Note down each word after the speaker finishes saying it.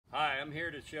I'm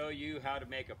here to show you how to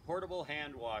make a portable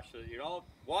hand wash so that you don't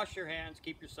wash your hands,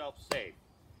 keep yourself safe.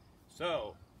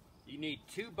 So, you need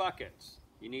 2 buckets.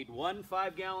 You need one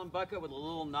 5-gallon bucket with a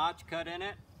little notch cut in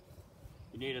it.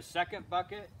 You need a second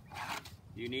bucket.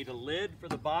 You need a lid for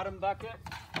the bottom bucket.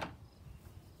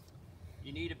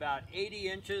 You need about 80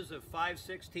 inches of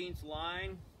 5/16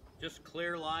 line, just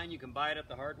clear line. You can buy it at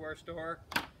the hardware store.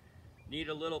 You need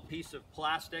a little piece of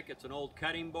plastic. It's an old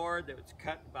cutting board that was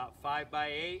cut about 5 by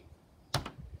 8.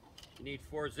 You need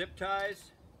 4 zip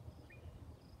ties.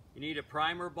 You need a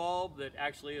primer bulb that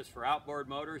actually is for outboard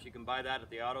motors. You can buy that at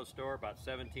the auto store, about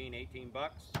 17, 18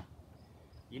 bucks.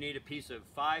 You need a piece of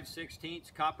 5/16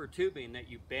 copper tubing that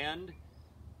you bend.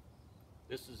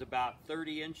 This is about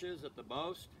 30 inches at the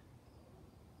most,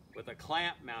 with a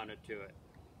clamp mounted to it.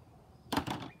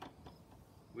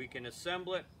 We can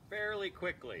assemble it fairly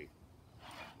quickly.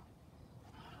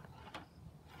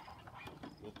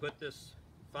 We'll put this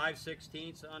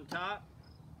 5/16 on top,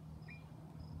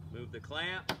 move the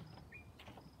clamp,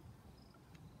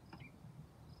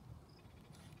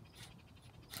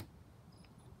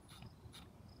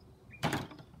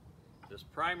 this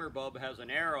primer bulb has an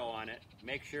arrow on it.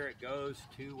 Make sure it goes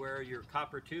to where your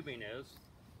copper tubing is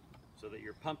so that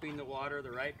you're pumping the water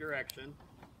the right direction.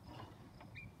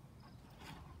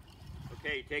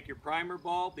 Okay, you take your primer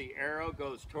bulb, the arrow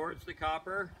goes towards the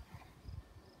copper.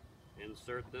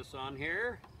 Insert this on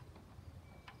here.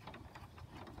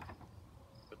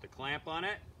 Put the clamp on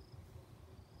it.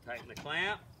 Tighten the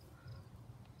clamp.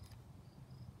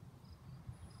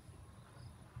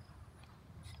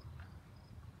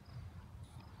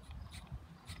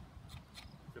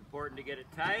 It's important to get it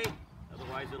tight,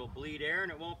 otherwise it'll bleed air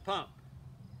and it won't pump.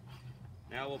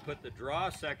 Now we'll put the draw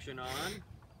section on.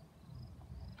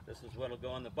 This is what will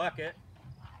go in the bucket.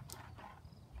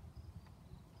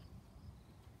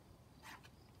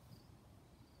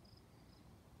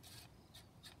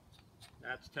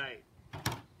 That's tight.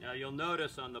 Now you'll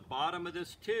notice on the bottom of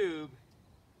this tube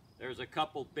there's a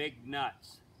couple big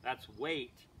nuts. That's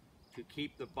weight to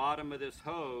keep the bottom of this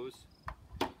hose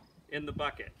in the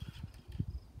bucket.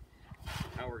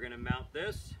 Now we're going to mount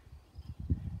this.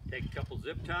 Take a couple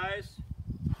zip ties.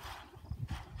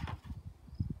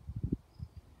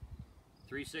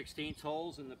 3/16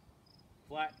 holes in the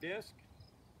flat disc.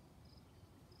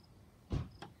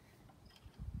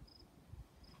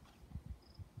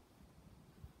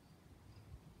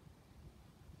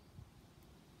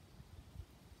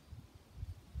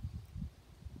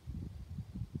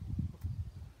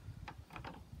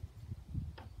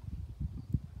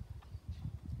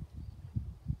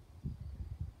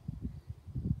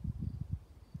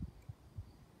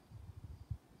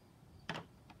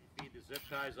 Zip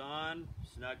ties on,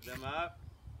 snug them up.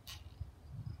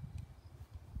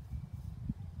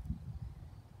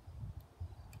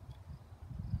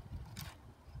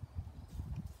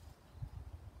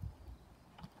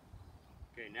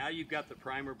 Okay, now you've got the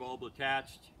primer bulb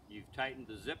attached. You've tightened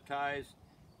the zip ties.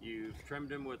 You've trimmed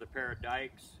them with a pair of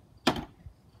dikes.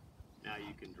 Now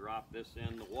you can drop this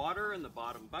in the water in the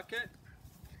bottom bucket,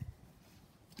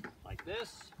 like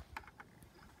this.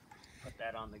 Put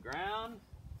that on the ground.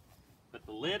 Put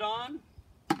the lid on.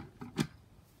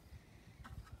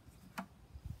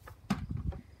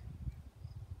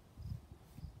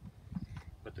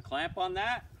 Put the clamp on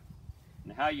that.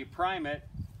 And how you prime it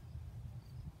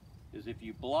is if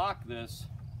you block this,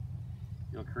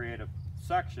 you'll create a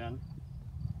suction.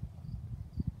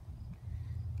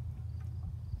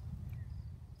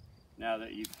 Now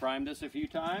that you've primed this a few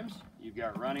times, you've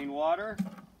got running water,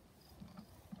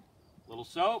 a little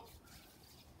soap,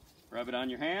 rub it on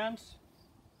your hands.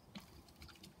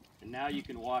 And now you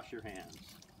can wash your hands.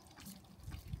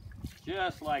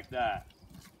 Just like that.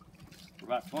 For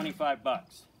about 25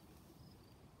 bucks.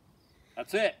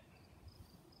 That's it.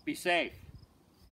 Be safe.